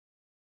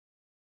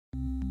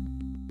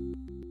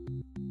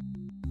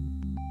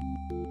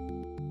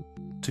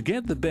To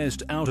get the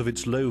best out of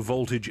its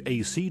low-voltage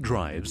AC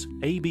drives,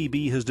 ABB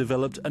has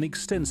developed an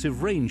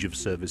extensive range of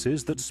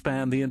services that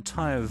span the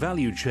entire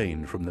value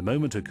chain from the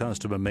moment a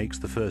customer makes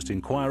the first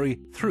inquiry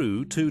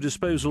through to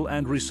disposal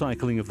and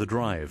recycling of the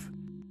drive.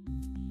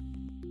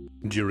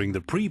 During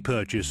the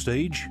pre-purchase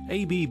stage,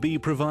 ABB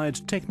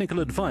provides technical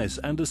advice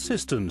and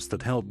assistance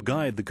that help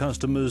guide the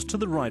customers to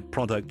the right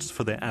products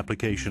for their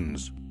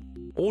applications.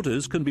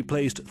 Orders can be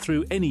placed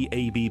through any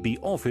ABB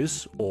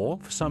office or,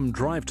 for some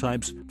drive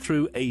types,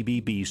 through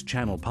ABB's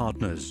channel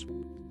partners.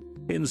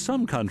 In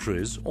some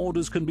countries,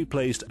 orders can be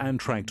placed and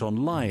tracked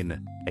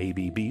online.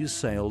 ABB's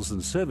sales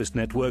and service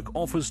network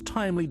offers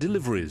timely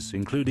deliveries,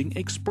 including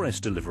express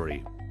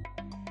delivery.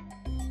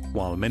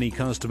 While many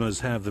customers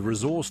have the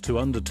resource to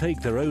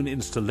undertake their own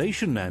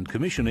installation and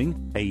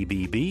commissioning,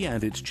 ABB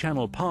and its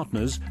channel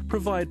partners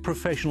provide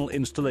professional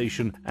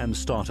installation and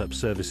startup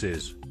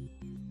services.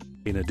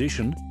 In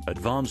addition,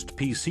 advanced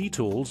PC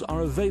tools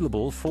are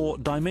available for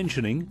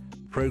dimensioning,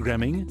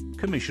 programming,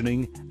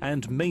 commissioning,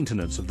 and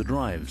maintenance of the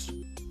drives.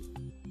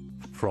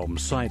 From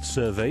site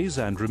surveys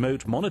and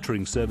remote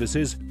monitoring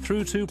services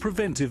through to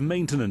preventive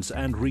maintenance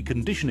and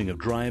reconditioning of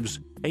drives,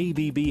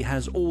 ABB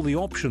has all the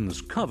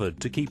options covered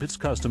to keep its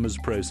customers'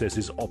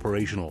 processes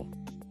operational.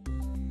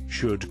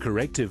 Should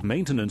corrective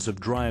maintenance of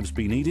drives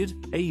be needed,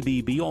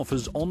 ABB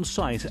offers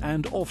on-site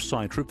and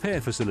off-site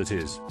repair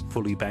facilities,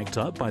 fully backed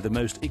up by the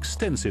most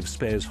extensive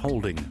spares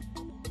holding.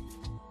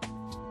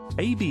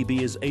 ABB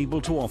is able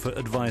to offer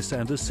advice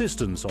and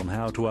assistance on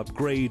how to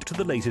upgrade to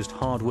the latest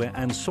hardware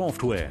and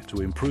software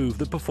to improve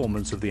the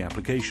performance of the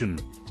application.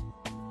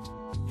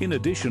 In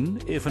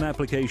addition, if an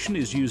application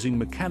is using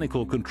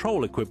mechanical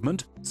control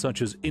equipment,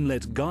 such as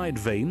inlet guide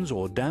vanes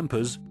or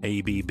dampers,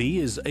 ABB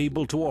is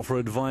able to offer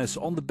advice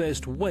on the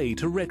best way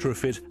to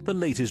retrofit the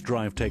latest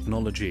drive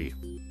technology.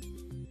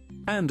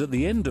 And at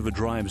the end of a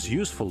drive's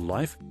useful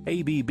life,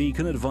 ABB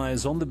can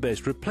advise on the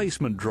best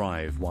replacement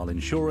drive while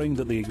ensuring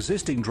that the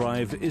existing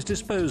drive is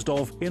disposed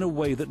of in a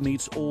way that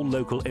meets all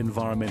local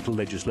environmental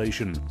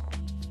legislation.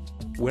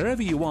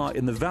 Wherever you are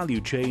in the value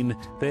chain,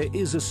 there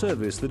is a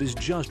service that is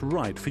just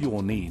right for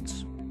your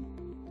needs.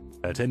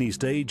 At any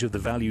stage of the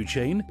value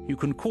chain, you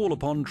can call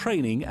upon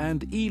training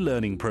and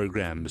e-learning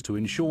programs to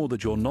ensure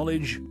that your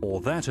knowledge,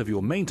 or that of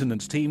your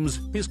maintenance teams,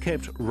 is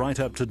kept right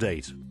up to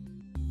date.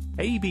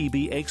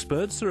 ABB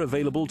experts are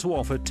available to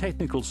offer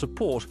technical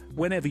support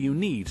whenever you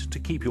need to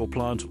keep your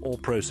plant or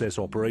process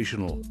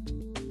operational.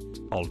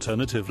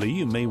 Alternatively,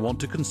 you may want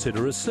to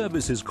consider a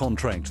services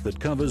contract that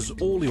covers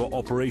all your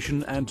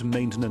operation and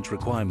maintenance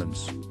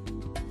requirements.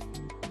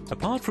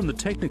 Apart from the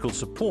technical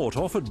support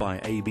offered by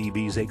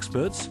ABB's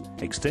experts,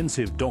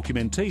 extensive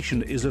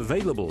documentation is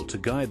available to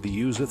guide the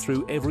user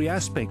through every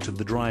aspect of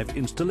the drive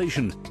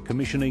installation,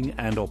 commissioning,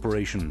 and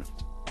operation.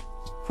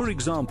 For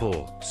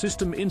example,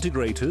 system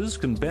integrators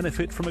can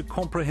benefit from a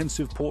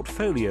comprehensive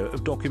portfolio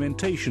of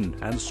documentation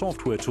and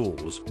software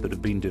tools that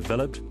have been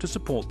developed to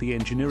support the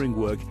engineering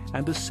work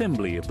and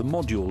assembly of the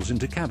modules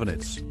into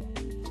cabinets.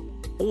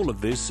 All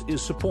of this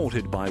is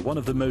supported by one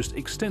of the most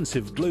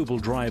extensive global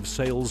drive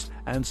sales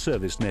and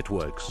service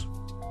networks.